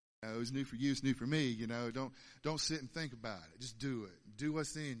It's new for you. It's new for me. Don't sit and think about it. Just do it. Do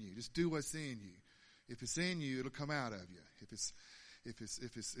what's in you. Just do what's in you. If it's in you, it'll come out of you. If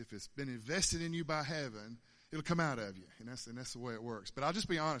it's been invested in you by heaven, it'll come out of you. And that's the way it works. But I'll just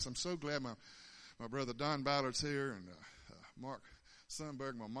be honest. I'm so glad my brother Don Ballard's here and Mark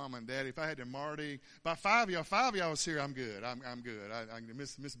Sundberg, my mama and daddy. If I had to Marty, about five of y'all was here, I'm good. I'm good. I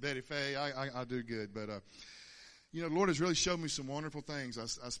miss Betty Faye. I do good. But the Lord has really showed me some wonderful things.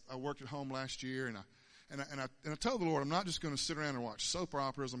 I worked at home last year, and I told the Lord, I'm not just going to sit around and watch soap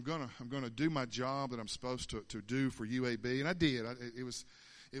operas. I'm going to do my job that I'm supposed to do for UAB, and I did. It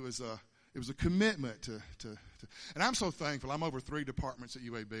was a commitment to, and I'm so thankful. I'm over 3 departments at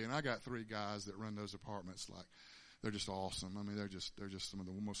UAB, and I got 3 guys that run those departments. Like, they're just awesome. I mean, they're just some of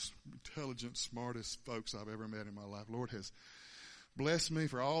the most intelligent, smartest folks I've ever met in my life. Lord has blessed me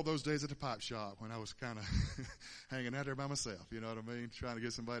for all those days at the pipe shop when I was kind of hanging out there by myself. You know what I mean? Trying to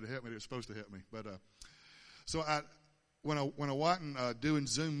get somebody to help me that was supposed to help me. But so when I wasn't doing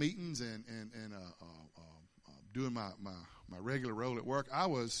Zoom meetings and doing my regular role at work, I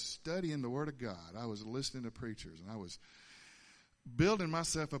was studying the Word of God. I was listening to preachers, and I was building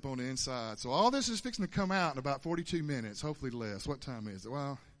myself up on the inside. So all this is fixing to come out in about 42 minutes, hopefully less. What time is it?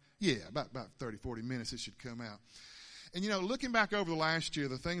 Well, yeah, about 30, 40 minutes it should come out. And, looking back over the last year,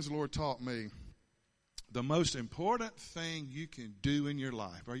 the things the Lord taught me, the most important thing you can do in your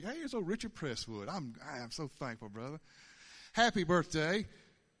life. Hey, here's old Richard Presswood. I am so thankful, brother. Happy birthday.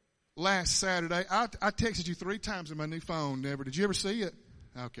 Last Saturday, I texted you 3 times in my new phone, Never. Did you ever see it?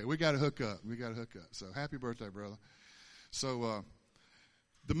 Okay, we got to hook up. So happy birthday, brother. So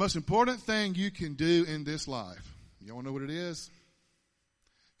the most important thing you can do in this life, you want to know what it is?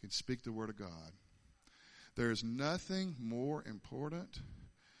 You can speak the Word of God. There is nothing more important.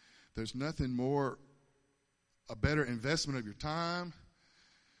 There's nothing more, a better investment of your time.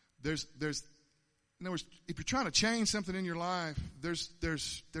 In other words, if you're trying to change something in your life,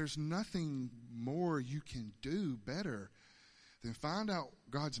 there's nothing more you can do better than find out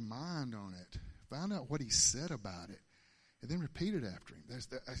God's mind on it. Find out what He said about it, and then repeat it after Him.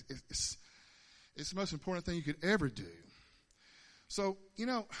 It's the most important thing you could ever do. So,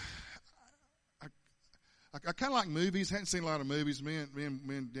 I kind of like movies. Hadn't seen a lot of movies. Me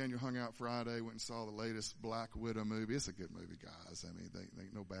and Daniel hung out Friday, went and saw the latest Black Widow movie. It's a good movie, guys. I mean, they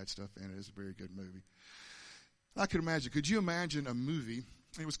no bad stuff in it. It's a very good movie. Could you imagine a movie?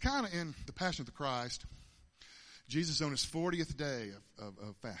 It was kind of in the Passion of the Christ. Jesus on his 40th day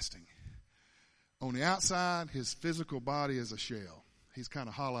of fasting. On the outside, his physical body is a shell. He's kind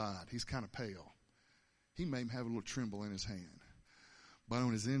of hollow-eyed. He's kind of pale. He may have a little tremble in his hand. But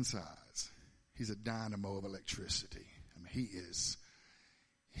on his insides, he's a dynamo of electricity. I mean,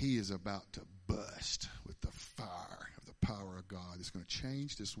 he is about to bust with the fire of the power of God that's going to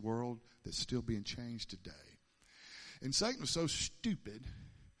change this world that's still being changed today. And Satan was so stupid,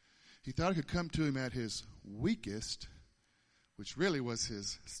 he thought he could come to him at his weakest, which really was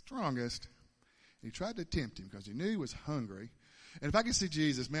his strongest. And he tried to tempt him because he knew he was hungry. And if I could see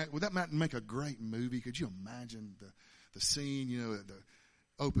Jesus, man, would that make a great movie? Could you imagine the scene, that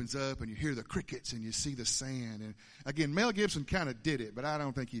opens up and you hear the crickets and you see the sand. And again, Mel Gibson kind of did it, but I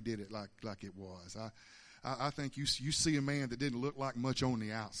don't think he did it like it was. I think you see a man that didn't look like much on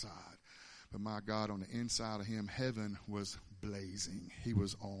the outside, but my God, on the inside of him, heaven was blazing. He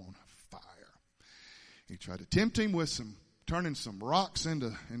was on fire. He tried to tempt him with turning some rocks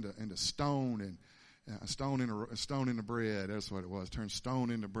into stone and a stone into bread. That's what it was. Turn stone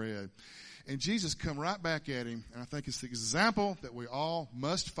into bread. And Jesus come right back at him, and I think it's the example that we all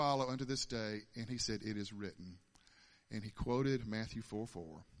must follow unto this day. And he said, "It is written." And he quoted Matthew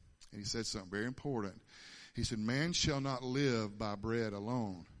 4:4. And he said something very important. He said, "Man shall not live by bread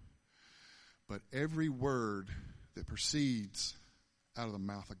alone, but every word that proceeds out of the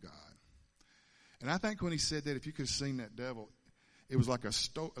mouth of God." And I think when he said that, if you could have seen that devil, it was like a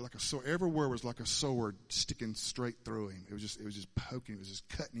sword. Every word was like a sword sticking straight through him. It was just poking. It was just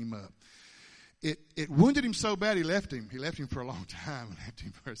cutting him up. It wounded him so bad he left him. He left him for a long time and left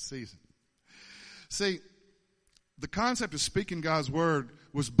him for a season. See, the concept of speaking God's word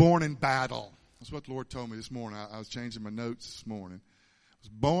was born in battle. That's what the Lord told me this morning. I was changing my notes this morning. I was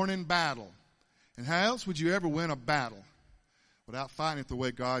born in battle. And how else would you ever win a battle without fighting it the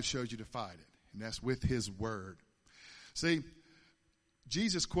way God shows you to fight it? And that's with His word. See,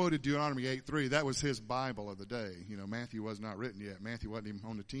 Jesus quoted Deuteronomy 8:3. That was his Bible of the day. Matthew was not written yet. Matthew wasn't even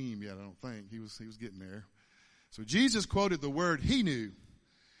on the team yet, I don't think. He was getting there. So Jesus quoted the word he knew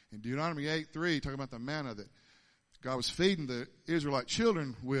in Deuteronomy 8:3, talking about the manna that God was feeding the Israelite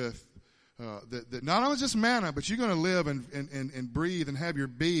children with that not only just manna, but you're going to live and breathe and have your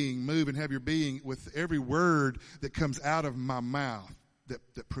being move and have your being with every word that comes out of my mouth,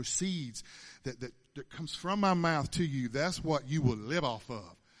 that proceeds, that comes from my mouth to you. That's what you will live off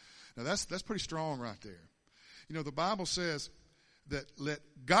of. Now that's pretty strong right there. You know, the Bible says that let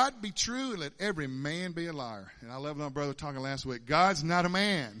God be true and let every man be a liar. And I love my brother talking last week. God's not a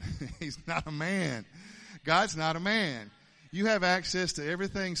man. He's not a man. God's not a man. You have access to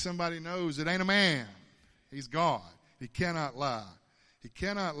everything somebody knows that ain't a man. He's God. He cannot lie. He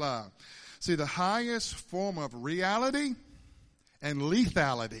cannot lie. See, the highest form of reality and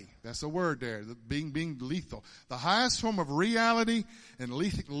lethality. That's a word there, being lethal. The highest form of reality and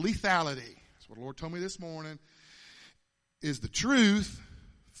lethality. That's what the Lord told me this morning. Is the truth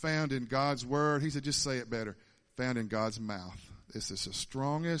found in God's word. He said, just say it better. Found in God's mouth. This is the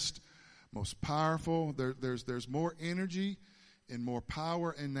strongest, most powerful. There's more energy and more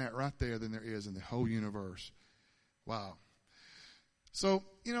power in that right there than there is in the whole universe. Wow. So,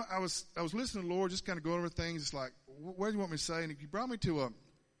 you know, I was listening to the Lord, just kind of going over things. It's like, what do you want me to say? And he brought me to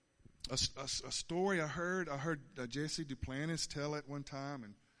a story I heard Jesse Duplantis tell it one time.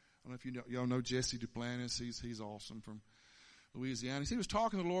 And I don't know if y'all know Jesse Duplantis. He's awesome from Louisiana. He was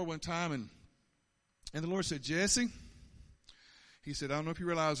talking to the Lord one time, and the Lord said, Jesse, he said, I don't know if you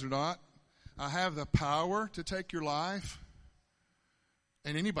realize it or not, I have the power to take your life,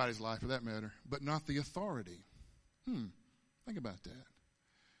 and anybody's life for that matter, but not the authority. Think about that.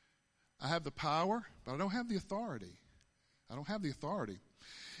 I have the power, but I don't have the authority. I don't have the authority.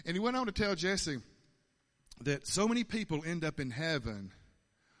 And he went on to tell Jesse that so many people end up in heaven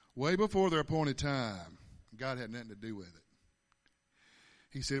way before their appointed time. God had nothing to do with it.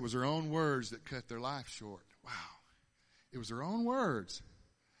 He said it was their own words that cut their life short. Wow. It was their own words.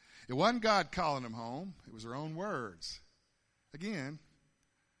 It wasn't God calling them home. It was their own words. Again,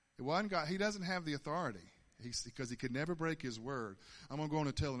 it wasn't God. He doesn't have the authority because he could never break his word. I'm going to go on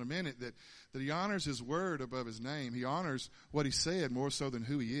and tell in a minute that he honors his word above his name. He honors what he said more so than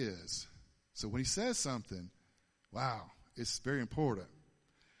who he is. So when he says something, wow, it's very important.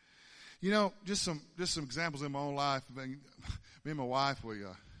 You know, just some examples in my own life. I mean, me and my wife, we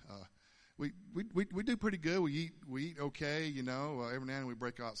do pretty good. We eat okay. You know, every now and then we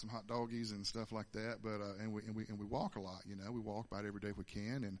break out some hot doggies and stuff like that. But and we walk a lot. You know, we walk about every day if we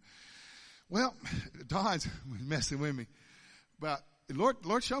can. And well, Don's messing with me, but the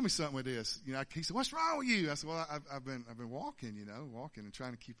Lord showed me something with this. You know, he said, "What's wrong with you?" I said, "Well, I've been walking. You know, walking and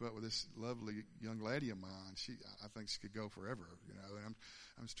trying to keep up with this lovely young lady of mine. I think she could go forever. You know, and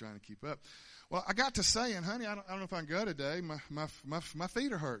I'm just trying to keep up." Well, I got to saying, honey, I don't know if I can go today. My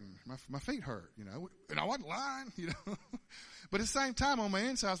feet are hurting. My feet hurt, you know. And I wasn't lying, you know. But at the same time, on my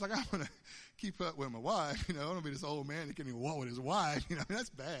inside, I was like, I want to keep up with my wife, you know. I don't want to be this old man that can't even walk with his wife, you know. That's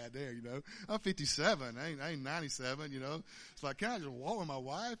bad there, you know. I'm 57. I ain't 97, you know. It's like, can I just walk with my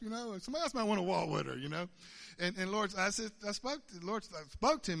wife, you know? Somebody else might want to walk with her, you know. And Lord, I spoke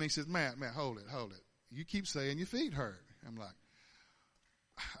to him. He says, Matt, hold it. You keep saying your feet hurt. I'm like,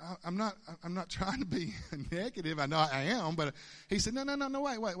 I'm not trying to be negative. I know I am, but he said, no, wait. I'm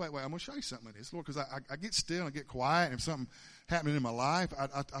going to show you something of this, Lord, because I get still and get quiet, and if something happening in my life, I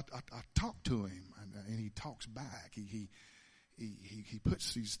talk to him, and he talks back. He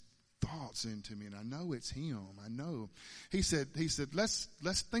puts these thoughts into me, and I know it's him. I know. He said, let's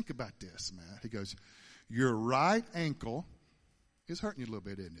think about this, Matt. He goes, your right ankle is hurting you a little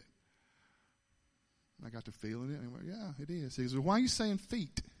bit, isn't it? I got to feeling it. And I went, yeah, it is. He said, why are you saying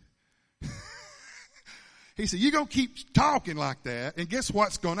feet? He said, you're going to keep talking like that, and guess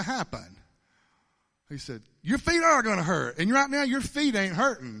what's going to happen? He said, your feet are going to hurt, and right now your feet ain't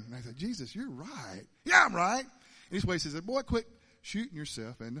hurting. And I said, Jesus, you're right. Yeah, I'm right. And this way he says, boy, quit shooting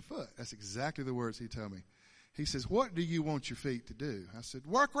yourself in the foot. That's exactly the words he told me. He says, what do you want your feet to do? I said,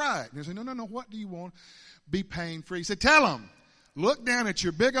 work right. And he said, no, what do you want? Be pain-free. He said, tell them. Look down at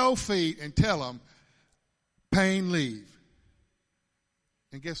your big old feet and tell them, pain leave.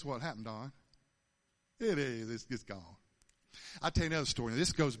 And guess what happened, Don? It is. It's gone. I'll tell you another story. Now,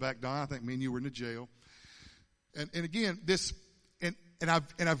 this goes back, Don. I think me and you were in the jail. And again, this and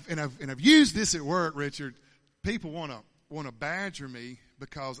I've used this at work, Richard. People want to badger me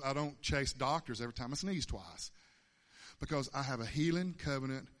because I don't chase doctors every time I sneeze twice. Because I have a healing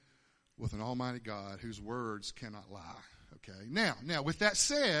covenant with an almighty God whose words cannot lie. Okay. Now with that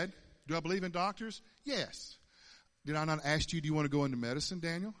said, do I believe in doctors? Yes. Did I not ask you, do you want to go into medicine,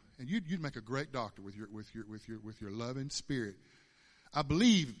 Daniel? And you'd make a great doctor with your loving spirit. I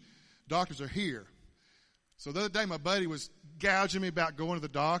believe doctors are here So the other day, my buddy was gouging me about going to the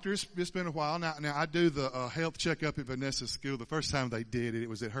doctor. It's been a while. Now I do the health checkup at Vanessa's school. The first time they did it, it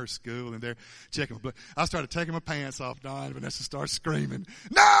was at her school, and they're checking my blood. I started taking my pants off, Don, and Vanessa started screaming,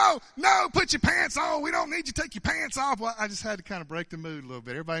 no, put your pants on. We don't need you to take your pants off. Well, I just had to kind of break the mood a little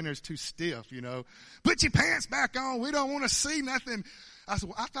bit. Everybody in there is too stiff, you know. Put your pants back on. We don't want to see nothing. I said,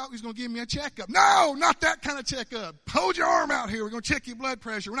 well, I thought he was going to give me a checkup. No, not that kind of checkup. Hold your arm out here. We're going to check your blood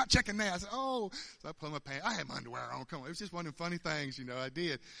pressure. We're not checking that. I said, oh. So I put my pants. I had my underwear on. Come on. It was just one of the funny things, you know, I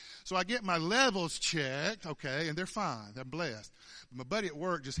did. So I get my levels checked, okay, and they're fine. They're blessed. But my buddy at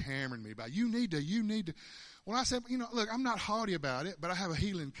work just hammered me about, you need to. Well, I said, you know, look, I'm not haughty about it, but I have a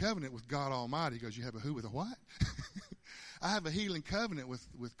healing covenant with God Almighty. He goes, you have a who with a what? I have a healing covenant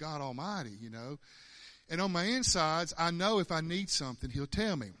with God Almighty, you know. And on my insides, I know if I need something, he'll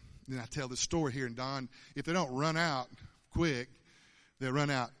tell me. Then I tell this story here, and Don, if they don't run out quick, they'll run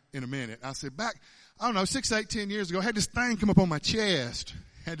out in a minute. I said, back, I don't know, 6, 8, 10 years ago, I had this thing come up on my chest.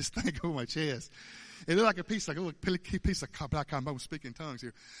 It looked like a little piece of, I'm speaking in tongues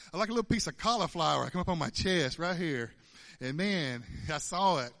here. Like a little piece of cauliflower. I come up on my chest right here. And man, I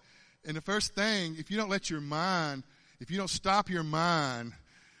saw it. And the first thing, if you don't stop your mind,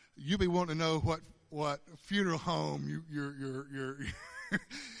 you'll be wanting to know what funeral home you're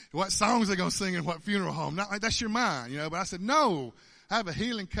what songs they're going to sing in what funeral home. Not like that's your mind, you know. But I said, no, I have a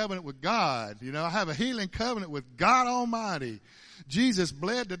healing covenant with God. You know, I have a healing covenant with God Almighty. Jesus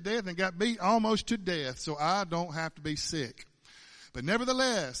bled to death and got beat almost to death, so I don't have to be sick. But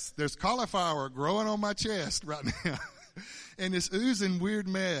nevertheless, there's cauliflower growing on my chest right now. And it's oozing weird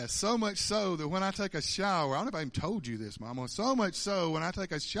mess. So much so that when I take a shower, I don't know if I even told you this, Mama. So much so when I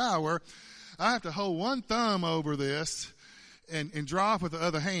take a shower, I have to hold one thumb over this and draw off with the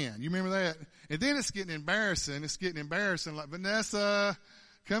other hand. You remember that? And then it's getting embarrassing. Like, Vanessa,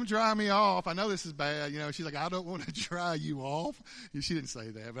 come dry me off. I know this is bad. You know, she's like, I don't want to dry you off. She didn't say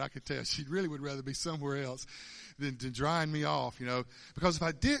that, but I could tell she really would rather be somewhere else than drying me off, you know. Because if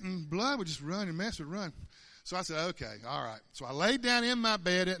I didn't, blood would just run and mess would run. So I said, okay, all right. So I laid down in my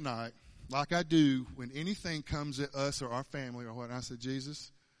bed at night, like I do when anything comes at us or our family or what. And I said,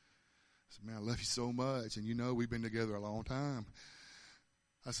 Jesus, I said, man, I love you so much. And you know we've been together a long time.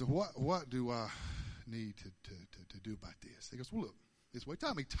 I said, what do I need to do about this? He goes, well, look, this way.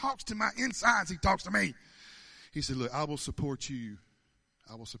 Tell me, he talks to my insides. He talks to me. He said, look, I will support you.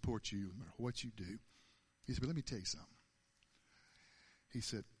 I will support you no matter what you do. He said, but let me tell you something. He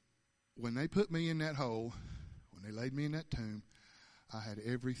said, when they put me in that hole, when they laid me in that tomb, I had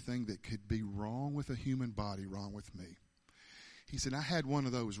everything that could be wrong with a human body wrong with me. He said, I had one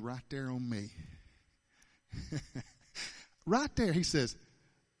of those right there on me. Right there. He says,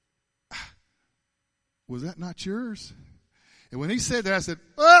 was that not yours? And when he said that, I said,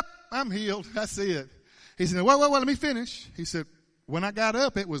 I'm healed. That's it. He said, well, let me finish. He said, when I got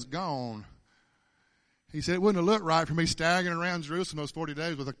up, it was gone. He said, it wouldn't have looked right for me staggering around Jerusalem those 40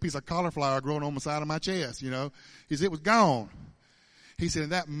 days with a piece of cauliflower growing on the side of my chest, you know. He said, it was gone. He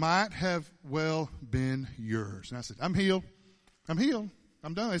said, that might have well been yours. And I said, I'm healed. I'm healed.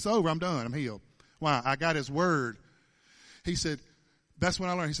 I'm done. It's over. I'm done. I'm healed. Why? I got his word. He said, that's when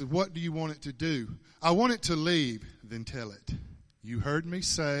I learned. He said, what do you want it to do? I want it to leave. Then tell it. You heard me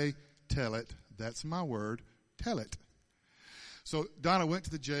say, tell it. That's my word. Tell it. So Donna went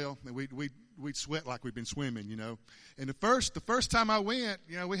to the jail, and we'd sweat like we'd been swimming, you know. And the first time I went,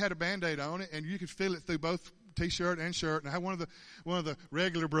 you know, we had a Band-Aid on it, and you could feel it through both T-shirt and shirt. And I had one of the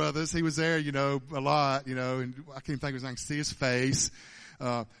regular brothers. He was there, you know, a lot, you know, and I can't think of his name. I can see his face.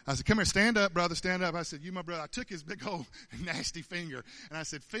 I said, come here, stand up, brother, stand up. I said, you my brother. I took his big old nasty finger, and I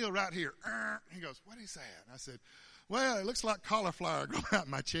said, feel right here. He goes, what is that? And I said, well, it looks like cauliflower growing out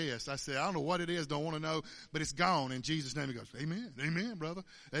my chest. I said, I don't know what it is, don't want to know, but it's gone in Jesus' name. He goes, amen, amen, brother,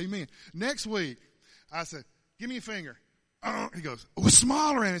 amen. Next week, I said, give me your finger. He goes, oh, it's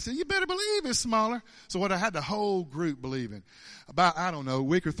smaller. And I said, you better believe it's smaller. So what I had the whole group believing. About, I don't know, a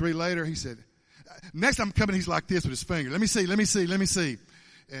week or 3 later, he said, next time I'm coming, he's like this with his finger. Let me see.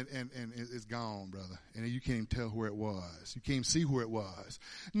 And it's gone, brother. And you can't even tell where it was. You can't even see where it was.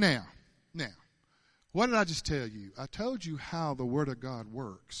 Now, what did I just tell you? I told you how the Word of God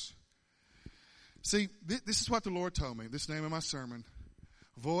works. See, this is what the Lord told me. This is the name of my sermon.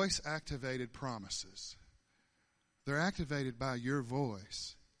 Voice-activated promises. They're activated by your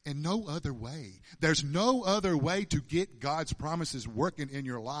voice. And no other way. There's no other way to get God's promises working in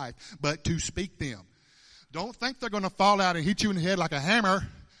your life but to speak them. Don't think they're going to fall out and hit you in the head like a hammer.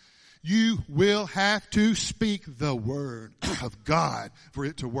 You will have to speak the Word of God for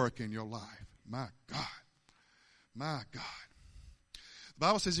it to work in your life. My God. My God. The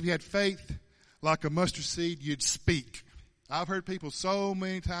Bible says if you had faith like a mustard seed, you'd speak. I've heard people so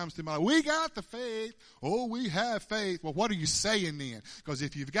many times to my life, we got the faith. Oh, we have faith. Well, what are you saying then? Because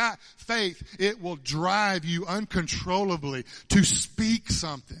if you've got faith, it will drive you uncontrollably to speak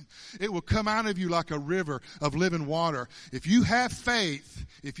something. It will come out of you like a river of living water. If you have faith,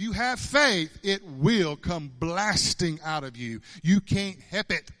 it will come blasting out of you. You can't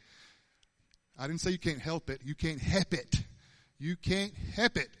help it. I didn't say you can't help it. You can't help it. You can't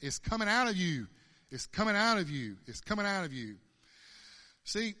help it. It's coming out of you. It's coming out of you. It's coming out of you.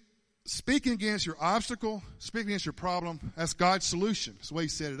 See, speaking against your obstacle, speaking against your problem, that's God's solution. That's the way He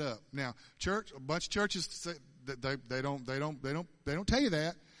set it up. Now, a bunch of churches say that they don't tell you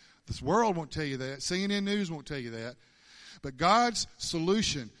that. This world won't tell you that. CNN News won't tell you that. But God's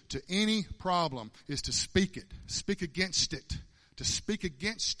solution to any problem is to speak it, speak against it, to speak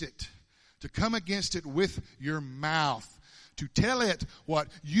against it, to come against it with your mouth, to tell it what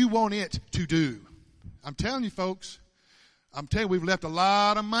you want it to do. I'm telling you, folks, we've left a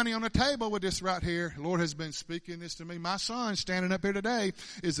lot of money on the table with this right here. The Lord has been speaking this to me. My son standing up here today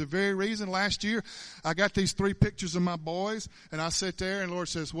is the very reason. Last year, I got these 3 pictures of my boys, and I sit there, and the Lord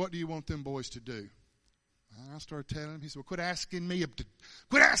says, what do you want them boys to do? And I started telling him. He said, well, quit asking me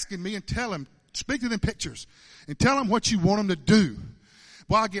and tell him, speak to them pictures, and tell them what you want them to do.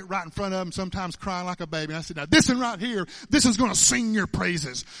 Well, I get right in front of him, sometimes crying like a baby. And I said, now this one right here, this is going to sing your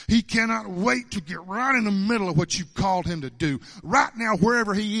praises. He cannot wait to get right in the middle of what you've called him to do. Right now,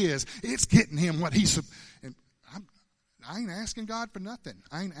 wherever he is, it's getting him what he's. And I ain't asking God for nothing.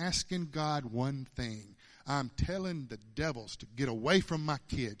 I ain't asking God one thing. I'm telling the devils to get away from my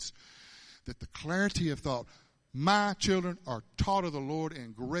kids. That the clarity of thought, my children are taught of the Lord,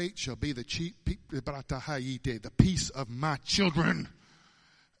 and great shall be the peace of my children.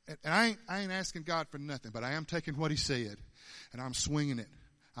 And I ain't asking God for nothing, but I am taking what He said, and I'm swinging it.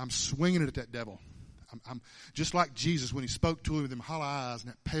 I'm swinging it at that devil. I'm just like Jesus when He spoke to him with them hollow eyes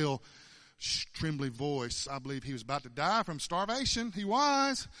and that pale, trembling voice. I believe He was about to die from starvation. He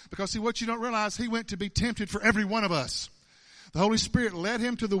was. Because, see, what you don't realize, He went to be tempted for every one of us. The Holy Spirit led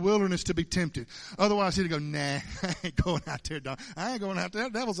Him to the wilderness to be tempted. Otherwise, He'd go, nah, I ain't going out there, dog. I ain't going out there.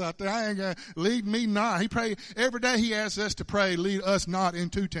 The devil's out there. I ain't going to lead me not. He prayed every day. He asks us to pray, lead us not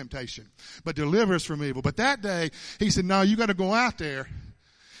into temptation, but deliver us from evil. But that day, He said, no, you got to go out there,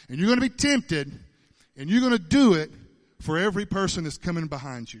 and you're going to be tempted, and you're going to do it for every person that's coming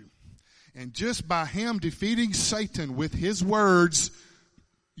behind you. And just by Him defeating Satan with His words,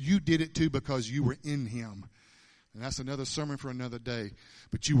 you did it too because you were in Him. And that's another sermon for another day.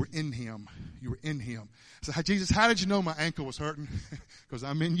 But you were in Him. You were in Him. So, Jesus, how did you know my ankle was hurting? Because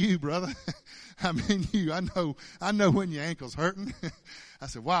I'm in you, brother. I'm in you. I know when your ankle's hurting. I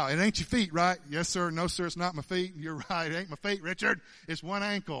said, wow, it ain't your feet, right? Yes, sir. No, sir, it's not my feet. You're right. It ain't my feet, Richard. It's one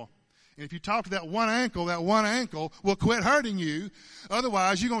ankle. And if you talk to that one ankle will quit hurting you.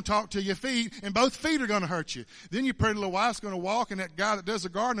 Otherwise, you're going to talk to your feet, and both feet are going to hurt you. Then your pretty little wife's going to walk, and that guy that does the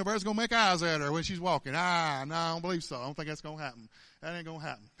garden over there is going to make eyes at her when she's walking. No, I don't believe so. I don't think that's going to happen. That ain't going to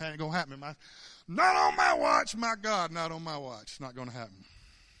happen. That ain't going to happen. Not on my watch, my God, not on my watch. It's not going to happen.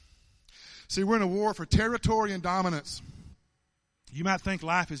 See, we're in a war for territory and dominance. You might think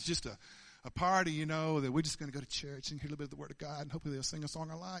life is just a party, that we're just going to go to church and hear a little bit of the Word of God, and hopefully they'll sing a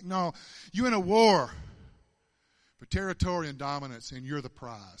song I like. No, you're in a war for territory and dominance, and you're the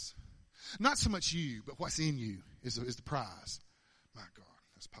prize. Not so much you, but what's in you is the prize. My God,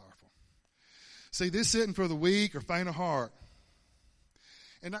 that's powerful. See, this isn't for the weak or faint of heart.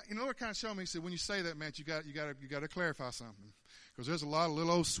 And Lord kind of showed me, He said, when you say that, man, you got to clarify something. Because there's a lot of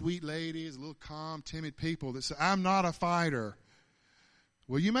little old sweet ladies, little calm, timid people that say, I'm not a fighter.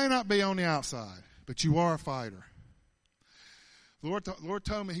 Well, you may not be on the outside, but you are a fighter. The Lord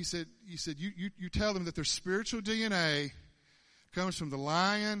told me, He said, you tell them that their spiritual DNA comes from the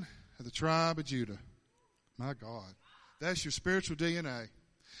Lion of the tribe of Judah. My God. That's your spiritual DNA.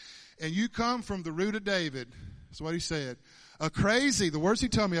 And you come from the root of David. That's what He said. The words He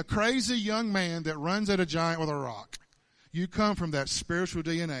told me, a crazy young man that runs at a giant with a rock. You come from that spiritual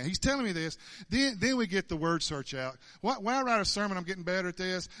DNA. He's telling me this. Then we get the word search out. When I write a sermon, I'm getting better at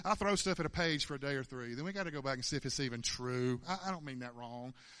this. I throw stuff at a page for a day or 3. Then we got to go back and see if it's even true. I don't mean that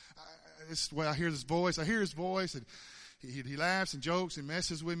wrong. It's the way I hear His voice. I hear His voice, and He laughs and jokes and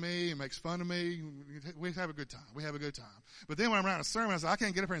messes with me and makes fun of me. We have a good time. We have a good time. But then when I'm writing a sermon, I say, I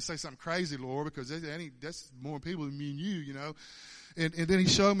can't get up here and say something crazy, Lord, because that's more people than me and you, And then He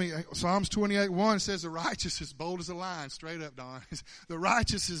showed me, Psalms 28:1 says, the righteous is bold as a lion. Straight up, Don. The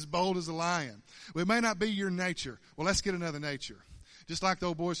righteous is bold as a lion. Well, it may not be your nature. Well, let's get another nature. Just like the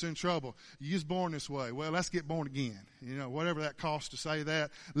old boys in trouble. You was born this way. Well, let's get born again. You know, whatever that costs to say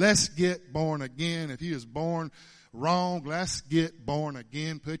that. Let's get born again. If you was born wrong, let's get born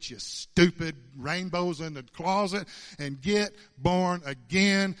again. Put your stupid rainbows in the closet and get born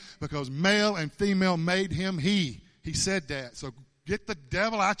again, because male and female made him he. He said that. So get the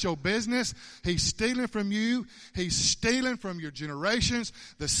devil out your business. He's stealing from you. He's stealing from your generations.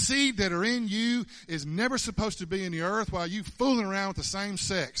 The seed that are in you is never supposed to be in the earth while you fooling around with the same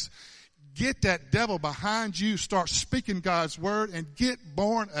sex. Get that devil behind you. Start speaking God's word and get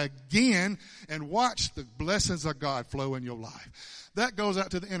born again and watch the blessings of God flow in your life. That goes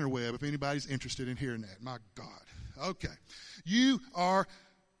out to the interweb if anybody's interested in hearing that. My God. Okay. You are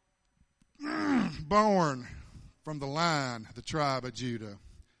born from the line, the tribe of Judah.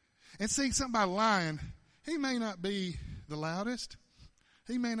 And see, something about a lion, he may not be the loudest.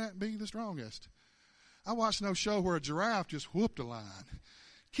 He may not be the strongest. I watched no show where a giraffe just whooped a lion.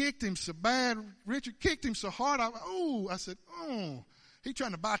 Kicked him so bad, Richard kicked him so hard, I said, he's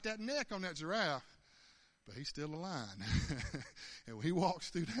trying to bite that neck on that giraffe. But he's still a lion. And when he walks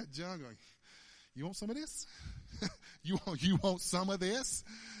through that jungle, you want some of this? You want some of this?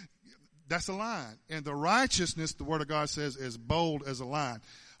 That's a lion. And the righteousness, the Word of God says, is bold as a lion.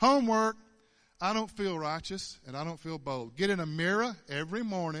 Homework, I don't feel righteous and I don't feel bold. Get in a mirror every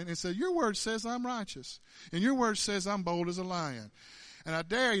morning and say, your Word says I'm righteous. And your Word says I'm bold as a lion. And I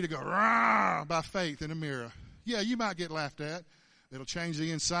dare you to go, rah, by faith in the mirror. Yeah, you might get laughed at. It'll change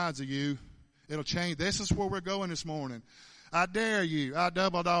the insides of you. It'll change. This is where we're going this morning. I dare you, I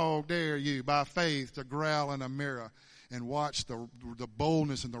double dog dare you by faith to growl in a mirror and watch the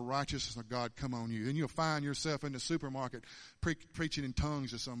boldness and the righteousness of God come on you. And you'll find yourself in the supermarket preaching in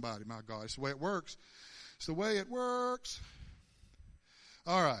tongues to somebody. My God, it's the way it works. It's the way it works.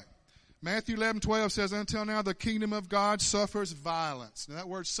 All right. Matthew 11:12 says, until now the kingdom of God suffers violence. Now that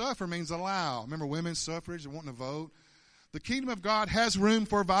word suffer means allow. Remember women's suffrage and wanting to vote? The kingdom of God has room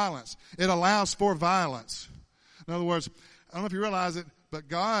for violence. It allows for violence. In other words, I don't know if you realize it, but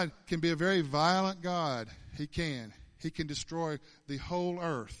God can be a very violent God. He can. He can destroy the whole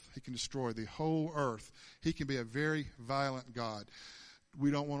earth. He can destroy the whole earth. He can be a very violent God. We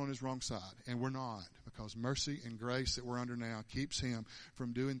don't want on his wrong side, and we're not, because mercy and grace that we're under now keeps him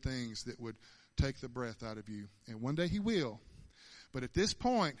from doing things that would take the breath out of you. And one day he will. But at this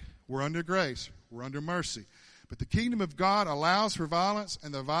point, we're under grace. We're under mercy. But the kingdom of God allows for violence,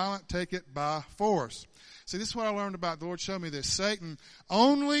 and the violent take it by force. See, this is what I learned about. The Lord showed me this. Satan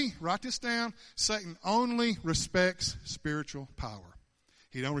only, write this down, Satan only respects spiritual power.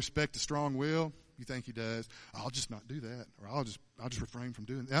 He don't respect the strong will. You think he does. I'll just not do that. Or I'll just refrain from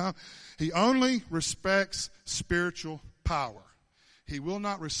doing that. No, he only respects spiritual power. He will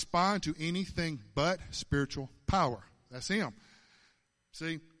not respond to anything but spiritual power. That's him.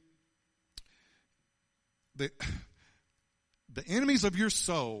 See, the enemies of your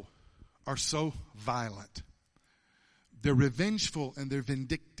soul are so violent. They're revengeful and they're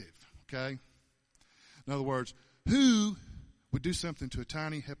vindictive, okay? In other words, who would do something to a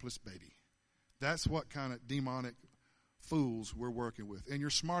tiny, helpless baby? That's what kind of demonic fools we're working with. And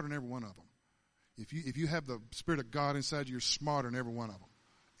you're smarter than every one of them. If you have the Spirit of God inside you, you're smarter than every one of them.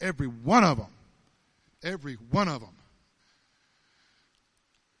 Every one of them. Every one of them.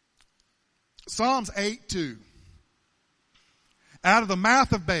 Psalms 8:2. Out of the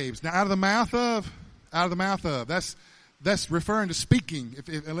mouth of babes. Now, out of the mouth of. That's referring to speaking,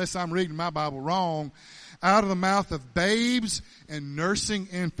 unless I'm reading my Bible wrong. Out of the mouth of babes and nursing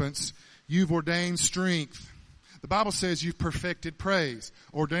infants, you've ordained strength. The Bible says you've perfected praise.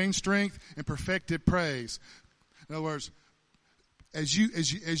 Ordained strength and perfected praise. In other words, as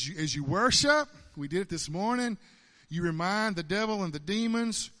you worship, we did it this morning, you remind the devil and the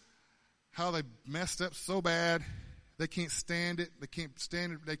demons how they messed up so bad. They can't stand it. They can't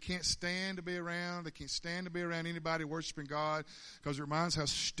stand to be around. They can't stand to be around anybody worshiping God, because it reminds how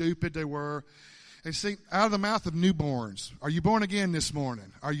stupid they were. And see, out of the mouth of newborns. Are you born again this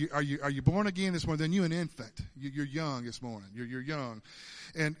morning? Are you born again this morning? Then you're an infant. You're young this morning. You're young.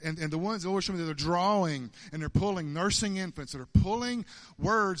 And the ones that are drawing and they're pulling, nursing infants that are pulling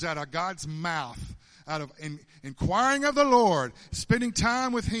words out of God's mouth, out of inquiring of the Lord, spending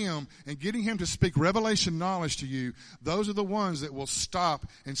time with him and getting him to speak revelation knowledge to you. Those are the ones that will stop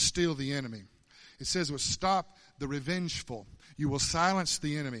and steal the enemy. It says it will stop the revengeful. You will silence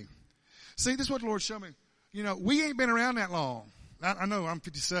the enemy. See, this is what the Lord showed me. You know, we ain't been around that long. I know I'm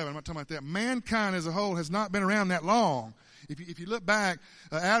 57. I'm not talking about that. Mankind as a whole has not been around that long. If you look back,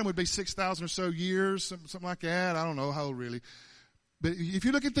 Adam would be 6,000 or so years, something like that. I don't know how old really. But if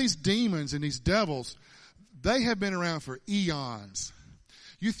you look at these demons and these devils, they have been around for eons.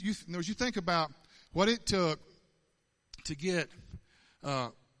 You think about what it took to get,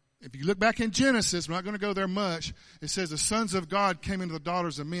 if you look back in Genesis, we're not going to go there much, it says the sons of God came into the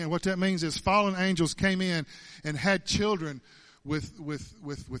daughters of men. What that means is fallen angels came in and had children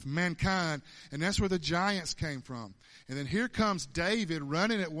with mankind, and that's where the giants came from. And then here comes David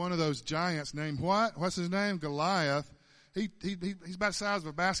running at one of those giants named what? What's his name? Goliath. He's about the size of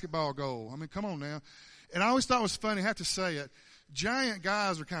a basketball goal. I mean, come on now. And I always thought it was funny, I have to say it, giant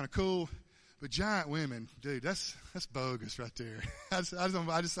guys are kind of cool, but giant women, dude, that's bogus right there. I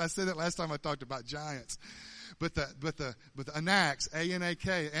said that last time I talked about giants. But the Anaks,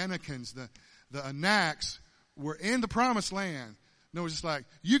 A-N-A-K, Anakins, the Anaks were in the promised land. No, it's just like,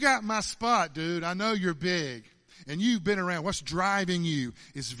 you got my spot, dude. I know you're big. And you've been around. What's driving you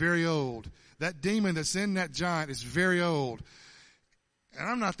is very old. That demon that's in that giant is very old. And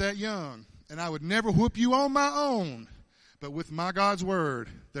I'm not that young. And I would never whoop you on my own. But with my God's word,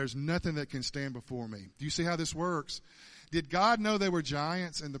 there's nothing that can stand before me. Do you see how this works? Did God know there were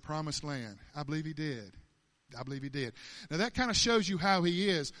giants in the promised land? I believe he did. I believe he did. Now that kind of shows you how he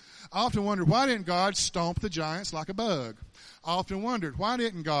is. I often wondered, why didn't God stomp the giants like a bug? I often wondered, why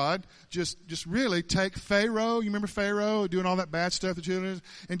didn't God just really take Pharaoh, you remember Pharaoh doing all that bad stuff to children,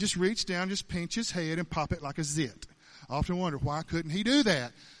 and just reach down, just pinch his head and pop it like a zit? I often wondered, why couldn't he do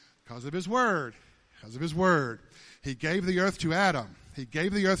that? Because of his word. Because of his word. He gave the earth to Adam. He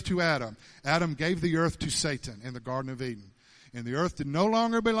gave the earth to Adam. Adam gave the earth to Satan in the Garden of Eden. And the earth did no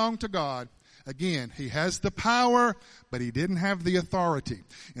longer belong to God. Again, he has the power, but he didn't have the authority.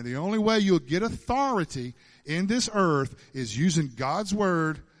 And the only way you'll get authority in this earth is using God's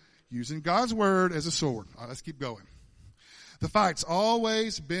word as a sword. All right, let's keep going. The fight's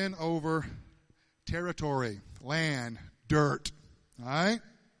always been over territory, land, dirt. All right?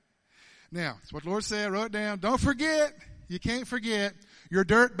 Now, that's what the Lord said. I wrote it down. Don't forget. You can't forget. You're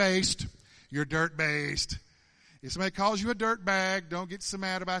dirt-based. You're dirt-based. If somebody calls you a dirt bag, don't get so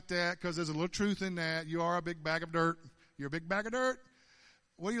mad about that because there's a little truth in that. You are a big bag of dirt. You're a big bag of dirt.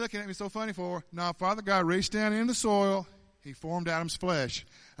 What are you looking at me so funny for? No, Father God reached down in the soil. He formed Adam's flesh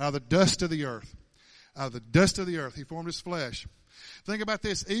out of the dust of the earth. Out of the dust of the earth, he formed his flesh. Think about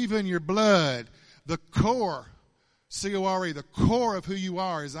this. Even your blood, the core, C-O-R-E, the core of who you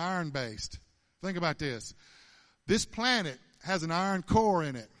are is iron-based. Think about this. This planet has an iron core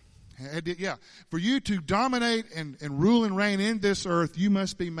in it. Yeah. For you to dominate and rule and reign in this earth, you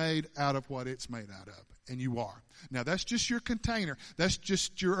must be made out of what it's made out of. And you are. Now, that's just your container. That's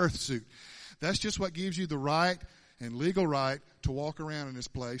just your earth suit. That's just what gives you the right and legal right to walk around in this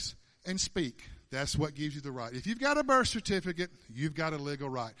place and speak. That's what gives you the right. If you've got a birth certificate, you've got a legal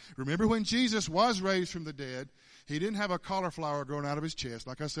right. Remember when Jesus was raised from the dead, he didn't have a cauliflower growing out of his chest,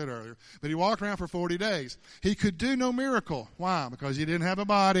 like I said earlier, but he walked around for 40 days. He could do no miracle. Why? Because he didn't have a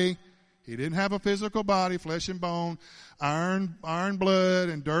body. He didn't have a physical body, flesh and bone, iron blood,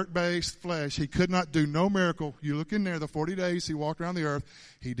 and dirt-based flesh. He could not do no miracle. You look in there, the 40 days he walked around the earth,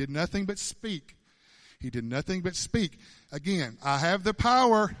 he did nothing but speak. He did nothing but speak. Again, I have the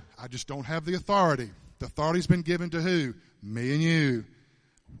power, I just don't have the authority. The authority's been given to who? Me and you.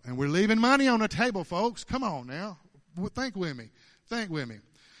 And we're leaving money on the table, folks. Come on now. Think with me. Think with me.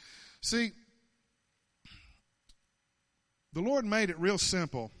 See, the Lord made it real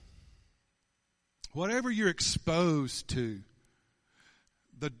simple. Whatever you're exposed to,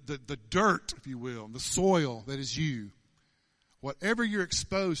 the dirt, if you will, the soil that is you, whatever you're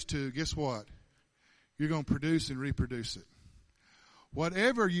exposed to, guess what? You're going to produce and reproduce it.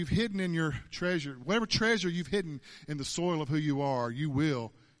 Whatever you've hidden in your treasure, whatever treasure you've hidden in the soil of who you are, you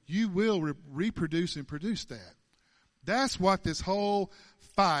will reproduce and produce that. That's what this whole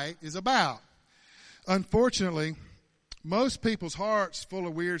fight is about. Unfortunately, most people's hearts full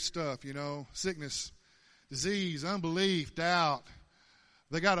of weird stuff, sickness, disease, unbelief, doubt.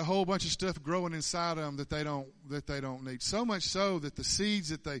 They got a whole bunch of stuff growing inside of them that they don't need. So much so that the seeds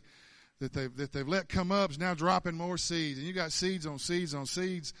that they've let come up is now dropping more seeds, and you got seeds on seeds on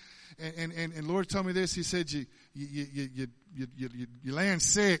seeds. And Lord told me this. He said, you land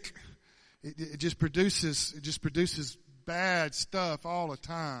sick. It just produces bad stuff all the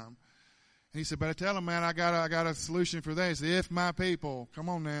time. And he said, but I tell him, man, I got a solution for that. He said, if my people, come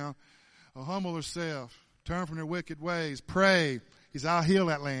on now, will humble themselves, turn from their wicked ways, pray. He said, I'll heal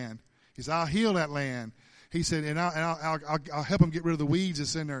that land. He said, I'll heal that land. He said, and I'll help them get rid of the weeds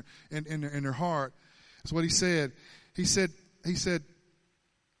that's in their heart. That's what he said. He said,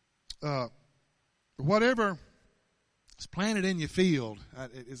 whatever is planted in your field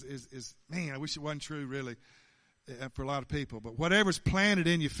is man, I wish it wasn't true really for a lot of people. But whatever's planted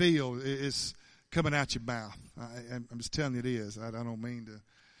in your field is coming out your mouth. I'm just telling you it is. I don't mean to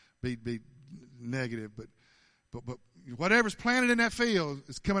be negative, but whatever's planted in that field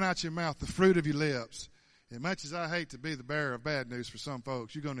is coming out your mouth, the fruit of your lips. As much as I hate to be the bearer of bad news for some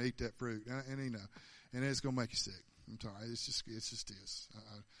folks, you're going to eat that fruit, and it's going to make you sick. I'm sorry, it's just is.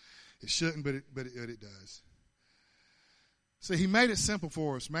 It shouldn't, but it does. See, he made it simple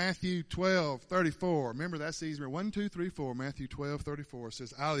for us. Matthew 12:34. Remember, that's easy. 1, 2, 3, 4. Matthew 12:34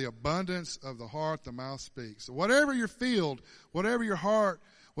 says, "Out of the abundance of the heart, the mouth speaks." So whatever your field, whatever your heart,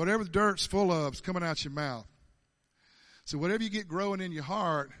 whatever the dirt's full of, is coming out your mouth. So whatever you get growing in your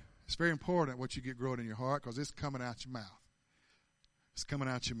heart, it's very important what you get growing in your heart, because it's coming out your mouth. It's coming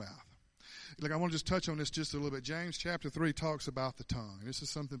out your mouth. Look, I want to just touch on this just a little bit. James chapter 3 talks about the tongue. And this is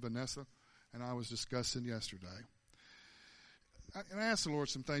something Vanessa and I was discussing yesterday. And I asked the Lord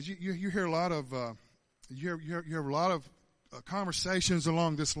some things. You hear a lot of you hear a lot of conversations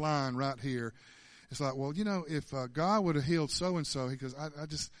along this line right here. It's like, well, if God would have healed so and so, because I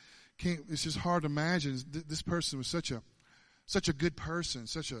just can't. It's just hard to imagine. This person was such a good person,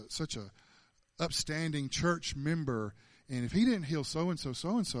 such a upstanding church member, and if he didn't heal so and so,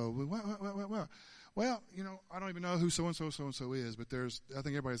 well, I don't even know who so and so is. But I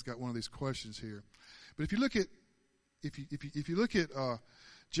think everybody's got one of these questions here. But if you look at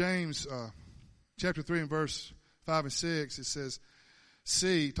James chapter 3 and verse 5 and 6, it says,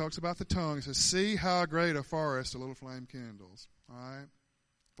 "See," talks about the tongue. It says, "See how great a forest a little flame kindles." All right,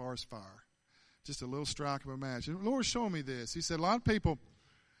 forest fire, just a little strike of a match. And the Lord showed me this. He said, a lot of people,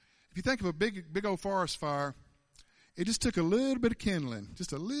 if you think of a big old forest fire, it just took a little bit of kindling,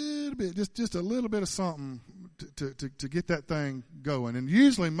 just a little bit, just a little bit of something to get that thing going. And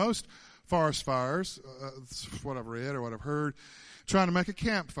usually most forest fires, what I've read or what I've heard, trying to make a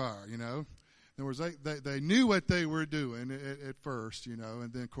campfire, In other words, they knew what they were doing at first,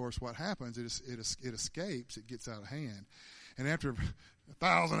 and then, of course, what happens, it escapes, it gets out of hand. And after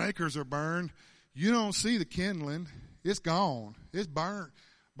 1,000 acres are burned, you don't see the kindling. It's gone. It's burnt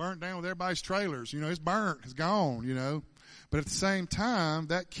down with everybody's trailers. It's burnt. It's gone, But at the same time,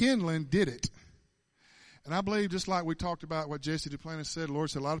 that kindling did it. And I believe, just like we talked about what Jesse Duplantis said, the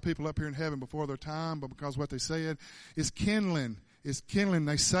Lord said a lot of people up here in heaven before their time, but because what they said is kindling. It's kindling.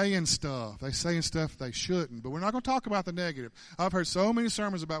 They saying stuff. They saying stuff they shouldn't. But we're not going to talk about the negative. I've heard so many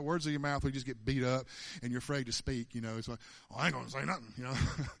sermons about words of your mouth where you just get beat up and you're afraid to speak. It's like, I ain't going to say nothing.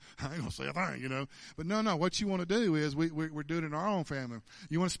 I ain't going to say a thing. But no. What you want to do is we're doing it in our own family.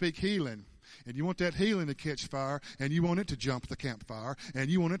 You want to speak healing. And you want that healing to catch fire, and you want it to jump the campfire, and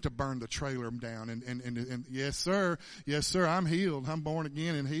you want it to burn the trailer down. And yes, sir, I'm healed. I'm born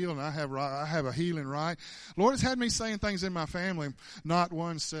again and healed, and I have a healing right. Lord has had me saying things in my family. Not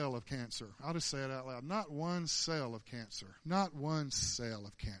one cell of cancer. I'll just say it out loud. Not one cell of cancer. Not one cell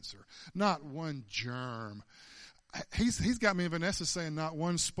of cancer. Not one germ. He's got me and Vanessa saying not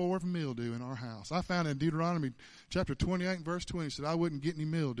one spore of mildew in our house. I found in Deuteronomy chapter 28 and verse 20, said I wouldn't get any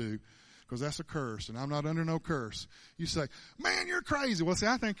mildew, because that's a curse, and I'm not under no curse. You say, man, you're crazy. Well, see,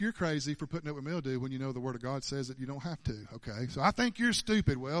 I think you're crazy for putting up with mildew when you know the Word of God says that you don't have to, okay? So I think you're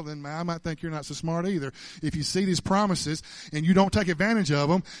stupid. Well, then I might think you're not so smart either. If you see these promises and you don't take advantage of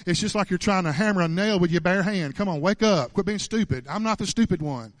them, it's just like you're trying to hammer a nail with your bare hand. Come on, wake up. Quit being stupid. I'm not the stupid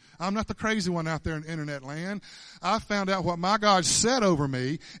one. I'm not the crazy one out there in internet land. I found out what my God said over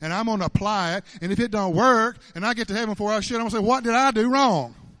me, and I'm going to apply it, and if it don't work, and I get to heaven before I should, I'm going to say, what did I do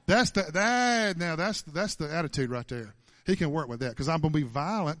wrong? That's the attitude right there. He can work with that, because I'm going to be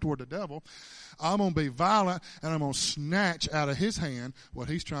violent toward the devil. I'm going to be violent, and I'm going to snatch out of his hand what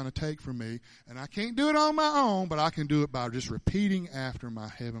he's trying to take from me. And I can't do it on my own, but I can do it by just repeating after my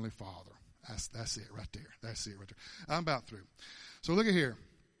Heavenly Father. That's it right there. That's it right there. I'm about through. So look at here.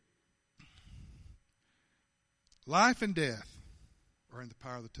 Life and death are in the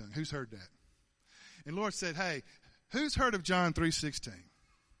power of the tongue. Who's heard that? And the Lord said, hey, who's heard of John 3:16?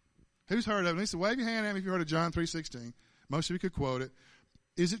 Who's heard of it? He said, wave your hand at me if you heard of John 3:16. Most of you could quote it.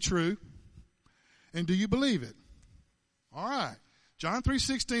 Is it true? And do you believe it? All right. John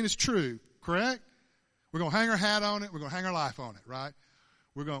 3:16 is true, correct? We're going to hang our hat on it. We're going to hang our life on it, right?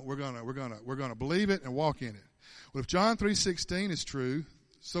 We're going to believe it and walk in it. Well, if John 3:16 is true,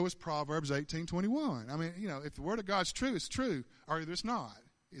 so is Proverbs 18:21. I mean, if the Word of God's true, it's true, or either it's not.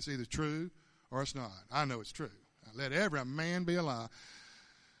 It's either true or it's not. I know it's true. Let every man be a lie.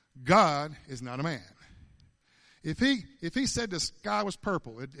 God is not a man. If he said the sky was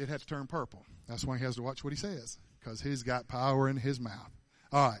purple, it had to turn purple. That's why he has to watch what he says, because he's got power in his mouth.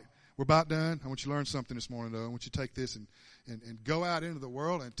 All right, we're about done. I want you to learn something this morning, though. I want you to take this and go out into the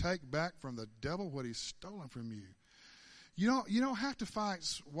world and take back from the devil what he's stolen from you. You don't have to fight,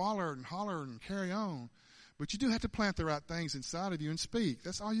 waller and holler and carry on, but you do have to plant the right things inside of you and speak.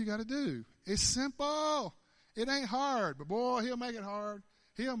 That's all you got to do. It's simple. It ain't hard, but boy, he'll make it hard.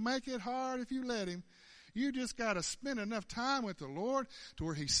 He'll make it hard if you let him. You just got to spend enough time with the Lord to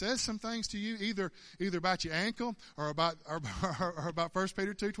where he says some things to you, either about your ankle or about 1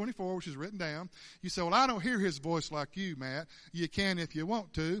 Peter 2:24, which is written down. You say, well, I don't hear his voice like you, Matt. You can if you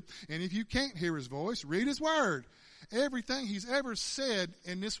want to. And if you can't hear his voice, read his word. Everything he's ever said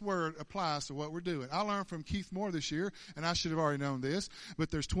in this word applies to what we're doing. I learned from Keith Moore this year, and I should have already known this,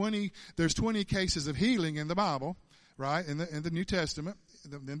 but there's 20 cases of healing in the Bible, right? In the New Testament,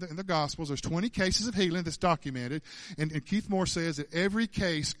 in the Gospels, there's 20 cases of healing that's documented, and Keith Moore says that every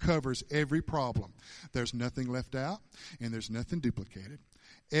case covers every problem. There's nothing left out, and there's nothing duplicated.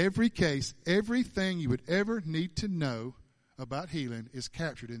 Every case, everything you would ever need to know about healing is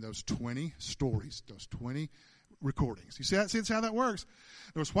captured in those 20 stories, those 20 recordings. You see how that works?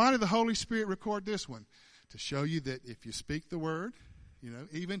 Why did the Holy Spirit record this one? To show you that if you speak the word,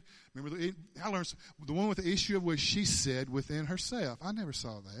 even, remember, I learned the one with the issue of which she said within herself. I never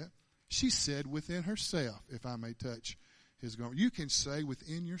saw that. She said within herself, if I may touch his garment. You can say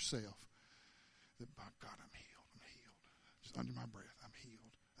within yourself that, by God, I'm healed. Just under my breath,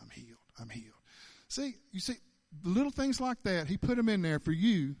 I'm healed. See, you see, little things like that, he put them in there for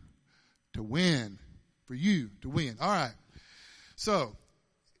you to win. For you to win. All right. So,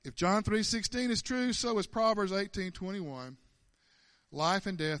 if John 3:16 is true, so is Proverbs 18:21. Life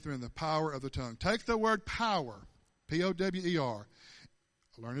and death are in the power of the tongue. Take the word power, P-O-W-E-R.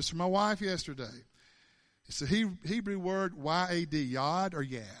 I learned this from my wife yesterday. It's the Hebrew word Y-A-D, yad or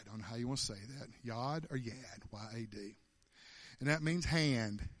yad. I don't know how you want to say that. Yad or yad, Y-A-D. And that means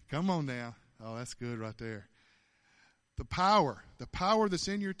hand. Come on now. Oh, that's good right there. The power that's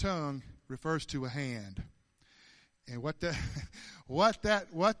in your tongue refers to a hand. And what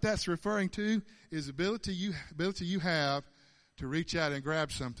that's referring to is ability you have to reach out and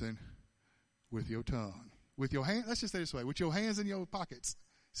grab something with your tongue. With your hand, let's just say it this way, with your hands in your pockets.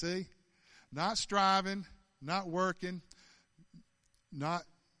 See? Not striving, not working, not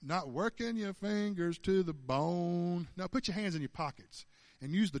working your fingers to the bone. No, put your hands in your pockets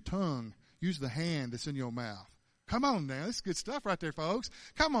and use the tongue, use the hand that's in your mouth. Come on now. This is good stuff right there, folks.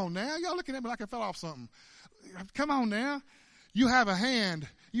 Come on now. Y'all looking at me like I fell off something. Come on now. You have a hand.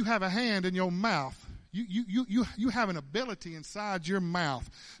 You have a hand in your mouth. You have an ability inside your mouth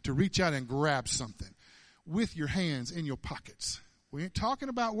to reach out and grab something with your hands in your pockets. We ain't talking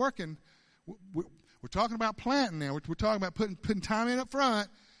about working. We're talking about planting now. We're talking about putting time in up front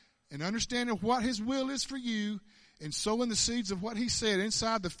and understanding what his will is for you, and sowing the seeds of what he said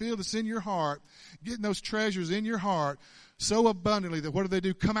inside the field that's in your heart, getting those treasures in your heart so abundantly that what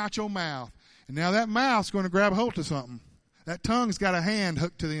do? Come out your mouth. And now that mouth's going to grab hold of something. That tongue's got a hand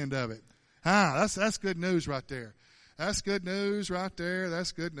hooked to the end of it. That's good news right there. That's good news right there.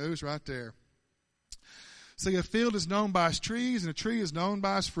 That's good news right there. See, a field is known by its trees, and a tree is known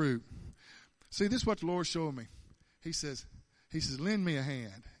by its fruit. See, this is what the Lord showed me. He says, lend me a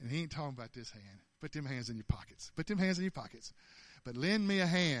hand. And he ain't talking about this hand. Put them hands in your pockets. Put them hands in your pockets. But lend me a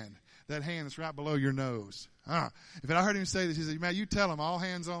hand. That hand that's right below your nose. If I heard him say this, he said, man, you tell them, all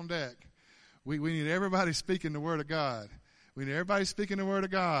hands on deck. We need everybody speaking the word of God. We need everybody speaking the word of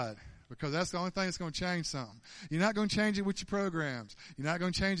God. Because that's the only thing that's going to change something. You're not going to change it with your programs. You're not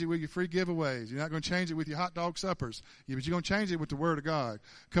going to change it with your free giveaways. You're not going to change it with your hot dog suppers. But you're going to change it with the word of God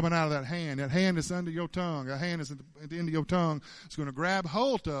coming out of that hand. That hand that's under your tongue. That hand that's at the end of your tongue. It's going to grab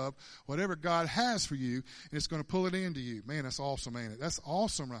hold of whatever God has for you, and it's going to pull it into you. Man, that's awesome, ain't it? That's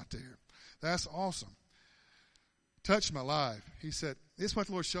awesome right there. That's awesome. Touched my life. He said, this is what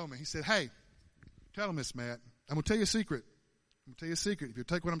the Lord showed me. He said, hey, tell them this, Matt. I'm going to tell you a secret. I'm going to tell you a secret. If you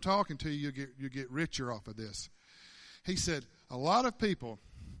take what I'm talking to you, you get richer off of this. He said, a lot of people,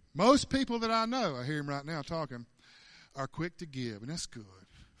 most people that I know, I hear him right now talking, are quick to give, and that's good.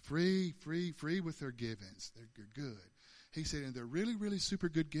 Free with their givings. They're good. He said, and they're really, really super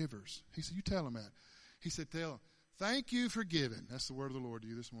good givers. He said, you tell them that. He said, tell them, thank you for giving. That's the word of the Lord to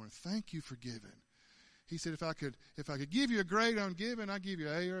you this morning. Thank you for giving. He said, if I could give you a grade on giving, I'd give you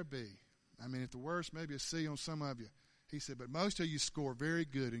an A or a B. I mean, at the worst, maybe a C on some of you. He said, but most of you score very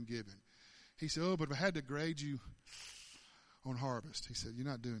good in giving. He said, but if I had to grade you on harvest, he said, you're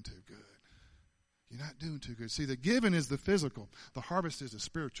not doing too good. You're not doing too good. See, the giving is the physical. The harvest is the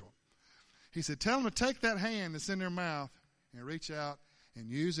spiritual. He said, tell them to take that hand that's in their mouth and reach out and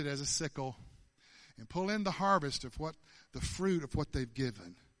use it as a sickle and pull in the harvest of the fruit of what they've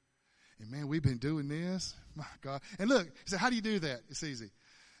given. And man, we've been doing this. My God. And look, he said, how do you do that? It's easy.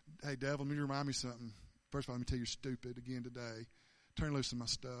 Hey, devil, let me remind me something. First of all, let me tell you, you're stupid again today. Turn loose of my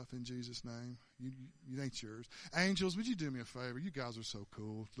stuff in Jesus' name. You ain't yours. Angels, would you do me a favor? You guys are so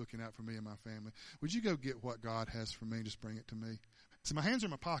cool, looking out for me and my family. Would you go get what God has for me and just bring it to me? See, my hands are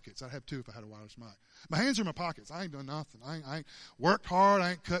in my pockets. I'd have two if I had a wireless mic. My hands are in my pockets. I ain't done nothing. I ain't worked hard.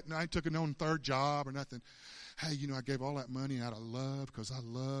 I ain't took a third job or nothing. Hey, I gave all that money out of love because I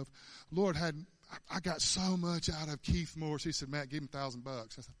love. Lord, I got so much out of Keith Morris. He said, Matt, give him $1,000. I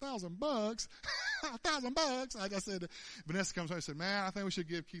said, $1,000? $1,000? I said, Vanessa comes home and said, man, I think we should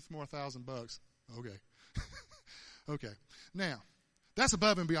give Keith Moore $1,000. Okay. Okay. Now, that's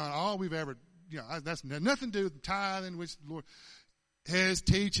above and beyond all we've ever, that's nothing to do with tithing, which the Lord, his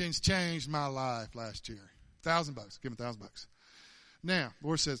teachings changed my life last year. $1,000. Give him $1,000. Now, the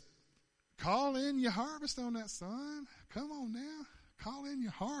Lord says, call in your harvest on that, son. Come on now. Call in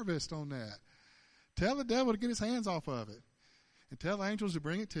your harvest on that. Tell the devil to get his hands off of it. And tell the angels to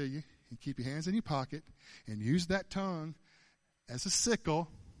bring it to you. And keep your hands in your pocket. And use that tongue as a sickle.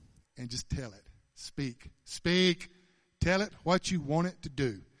 And just tell it. Speak. Speak. Tell it what you want it to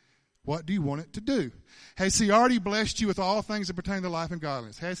do. What do you want it to do? Has he already blessed you with all things that pertain to life and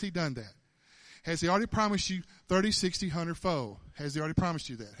godliness? Has he done that? Has he already promised you 30, 60, 100-fold? Has he already promised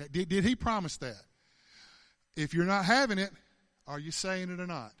you that? Did he promise that? If you're not having it, are you saying it or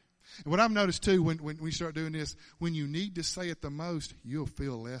not? And what I've noticed too, when we start doing this, when you need to say it the most, you'll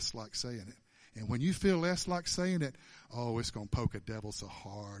feel less like saying it. And when you feel less like saying it, oh, it's going to poke a devil so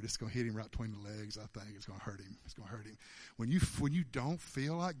hard. It's going to hit him right between the legs, I think. It's going to hurt him. It's going to hurt him. When you don't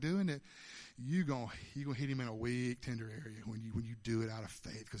feel like doing it, you're going to hit him in a weak, tender area when you do it out of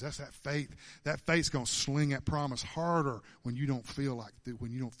faith. Because that's that faith. That faith's going to sling that promise harder when you don't feel like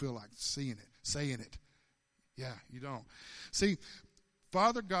saying it. Yeah, you don't. See,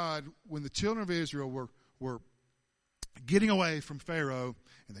 Father God, when the children of Israel were getting away from Pharaoh,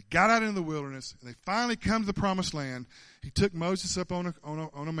 and they got out into the wilderness, and they finally come to the promised land, he took Moses up on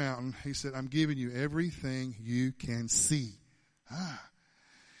a mountain. He said, I'm giving you everything you can see.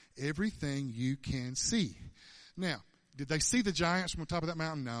 Everything you can see. Now, did they see the giants from the top of that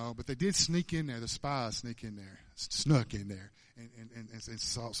mountain? No, but they did sneak in there. The spies snuck in there and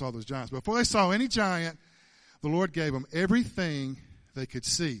saw those giants. But before they saw any giant, the Lord gave them everything they could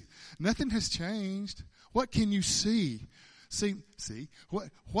see. Nothing has changed. What can you see? See,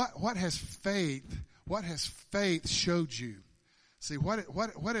 what has faith showed you? See, what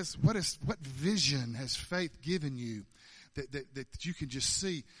vision has faith given you that you can just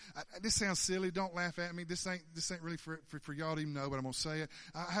see? This sounds silly. Don't laugh at me. This ain't really for y'all to even know, but I'm gonna say it.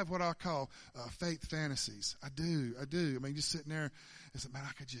 I have what I call faith fantasies. I do. I mean, just sitting there, it's like, man,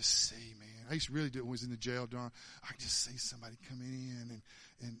 I could just see, man. I used to really do it when I was in the jail, Don. I could just see somebody coming in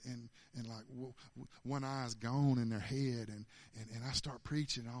and like one eye's gone in their head, and I start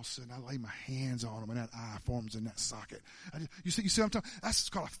preaching, and all of a sudden I lay my hands on them, and that eye forms in that socket. You see what I'm talking? That's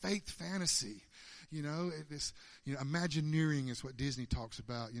called a faith fantasy. Imagineering is what Disney talks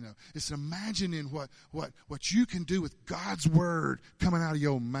about. It's imagining what you can do with God's word coming out of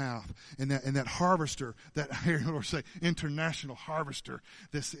your mouth, and that harvester, that Lord say international harvester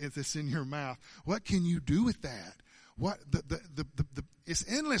that's in your mouth. What can you do with that? It's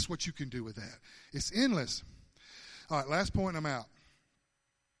endless what you can do with that. It's endless. All right, last point, I'm out.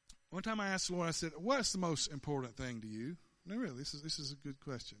 One time I asked the Lord, I said, "What's the most important thing to you?" No, really, this is a good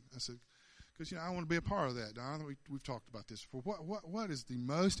question. I said, because I want to be a part of that, Don. We've talked about this before. What is the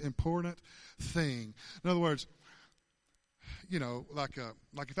most important thing? In other words, like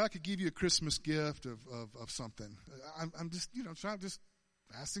if I could give you a Christmas gift of something, I'm just trying to just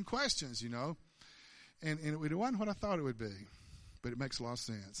asking questions, and it wasn't what I thought it would be, but it makes a lot of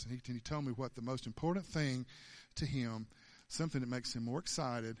sense. And he told me what the most important thing to him, something that makes him more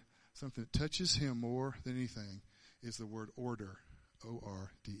excited, something that touches him more than anything, is the word order,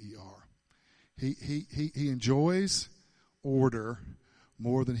 O-R-D-E-R. He enjoys order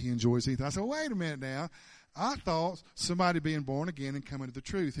more than he enjoys anything. I said, wait a minute now. I thought somebody being born again and coming to the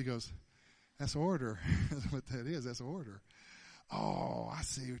truth. He goes, that's order. That's what that is. That's order. Oh, I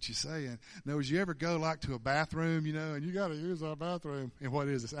see what you're saying. Now, would you ever go like to a bathroom, and you got to use our bathroom, and what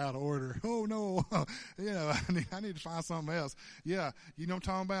is it's out of order? Oh no, I need to find something else. Yeah, you know what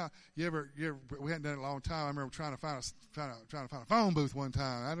I'm talking about. You ever? We hadn't done it in a long time. I remember trying to find a phone booth one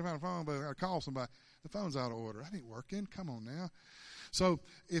time. I had to find a phone booth. I had to call somebody. The phone's out of order. That ain't working. Come on now. So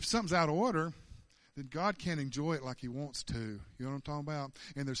if something's out of order, then God can't enjoy it like he wants to. You know what I'm talking about?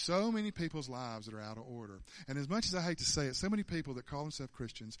 And there's so many people's lives that are out of order. And as much as I hate to say it, so many people that call themselves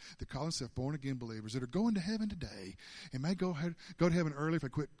Christians, that call themselves born-again believers, that are going to heaven today and may go to heaven early if they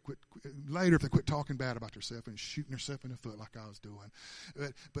quit later if they quit talking bad about themselves and shooting themselves in the foot like I was doing.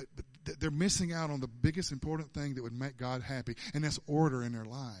 But they're missing out on the biggest important thing that would make God happy, and that's order in their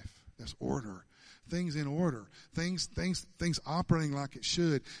life. That's order. Things in order. Things operating like it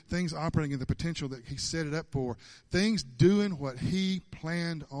should. Things operating in the potential that he set it up for. Things doing what he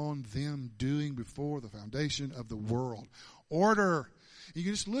planned on them doing before the foundation of the world. Order. You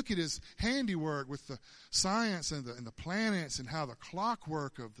can just look at his handiwork with the science and the planets and how the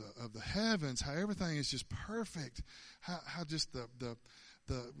clockwork of the heavens, how everything is just perfect. How just the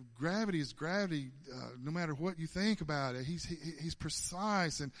gravity is gravity, no matter what you think about it. He's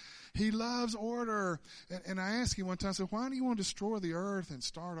precise, and he loves order. And I asked him one time, I said, why do you want to destroy the earth and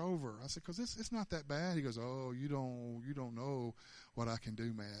start over? I said, because it's not that bad. He goes, oh, you don't know what I can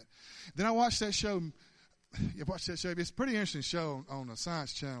do, Matt. Then I watched that show. It's a pretty interesting show on the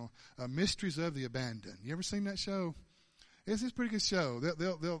Science Channel, Mysteries of the Abandoned. You ever seen that show? It's a pretty good show.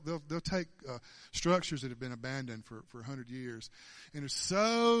 They'll take structures that have been abandoned for 100 years, and there's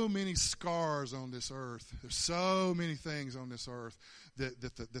so many scars on this earth. There's so many things on this earth that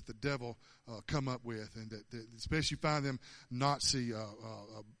the devil come up with, and that especially you find them Nazi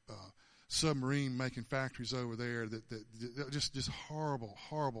submarine making factories over there. That just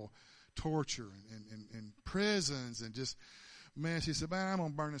horrible torture and prisons and just. Man, she said, man, I'm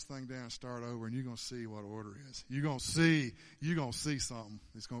going to burn this thing down and start over, and you're going to see what order is. You're going to see something.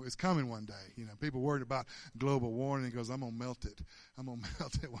 It's coming one day. You know, people worried about global warming. He goes, I'm going to melt it. I'm going to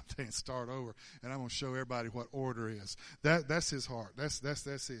melt it one day and start over, and I'm going to show everybody what order is. That's his heart. That's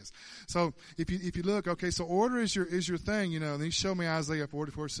his. So if you look, okay, so order is your thing, you know, and he showed me Isaiah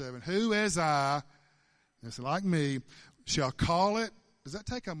 44:7. Who as I, it's like me, shall call it. Does that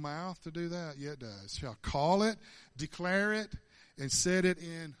take a mouth to do that? Yeah, it does. Shall call it, declare it, and set it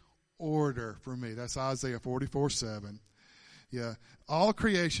in order for me. That's Isaiah 44:7. Yeah. All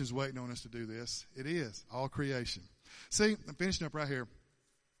creation is waiting on us to do this. It is. All creation. See, I'm finishing up right here.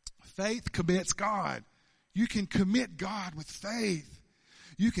 Faith commits God. You can commit God with faith.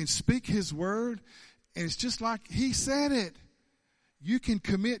 You can speak his word, and it's just like he said it. You can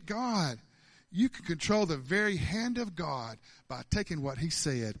commit God. You can control the very hand of God by taking what he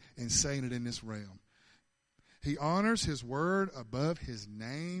said and saying it in this realm. He honors his word above his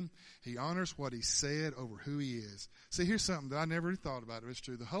name. He honors what he said over who he is. See, here's something that I never really thought about. It's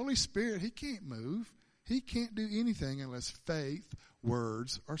true. The Holy Spirit, he can't move. He can't do anything unless faith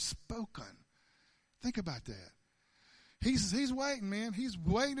words are spoken. Think about that. He's waiting, man. He's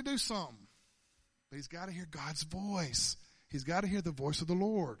waiting to do something. But he's got to hear God's voice. He's got to hear the voice of the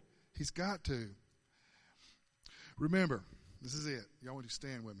Lord. He's got to. Remember, this is it. Y'all want to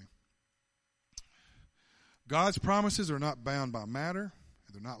stand with me. God's promises are not bound by matter,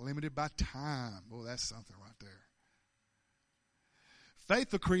 and they're not limited by time. Oh, that's something right there.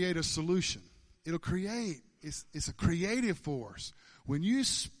 Faith will create a solution. It'll create. It's a creative force. When you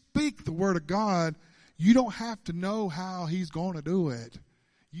speak the word of God, you don't have to know how he's going to do it.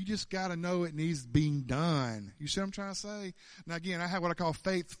 You just got to know it needs being done. You see what I'm trying to say? Now, again, I have what I call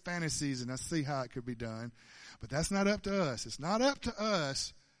faith fantasies, and I see how it could be done. But that's not up to us. It's not up to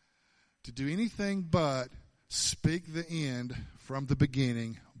us to do anything but speak the end from the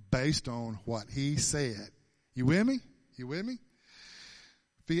beginning based on what he said. You with me? You with me?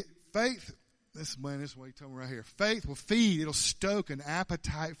 Faith, this is what he told me right here. Faith will feed. It'll stoke an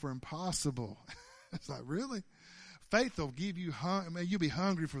appetite for impossible. It's like, really? Faith will give you, you'll be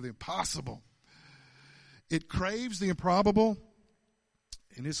hungry for the impossible. It craves the improbable.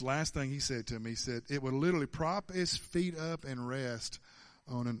 And this last thing he said to me, he said, it would literally prop its feet up and rest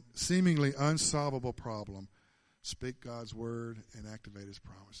on a seemingly unsolvable problem. Speak God's word and activate his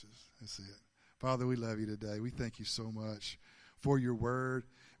promises. That's it. Father, we love you today. We thank you so much for your word.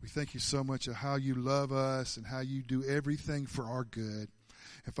 We thank you so much of how you love us and how you do everything for our good.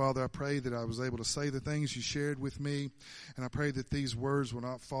 And Father, I pray that I was able to say the things you shared with me, and I pray that these words will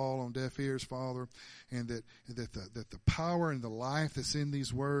not fall on deaf ears, Father, and that the power and the life that's in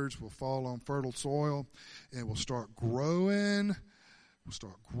these words will fall on fertile soil and will start growing. We'll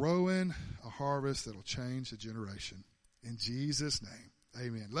start growing a harvest that'll change a generation. In Jesus' name,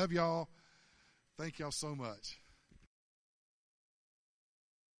 amen. Love y'all. Thank y'all so much.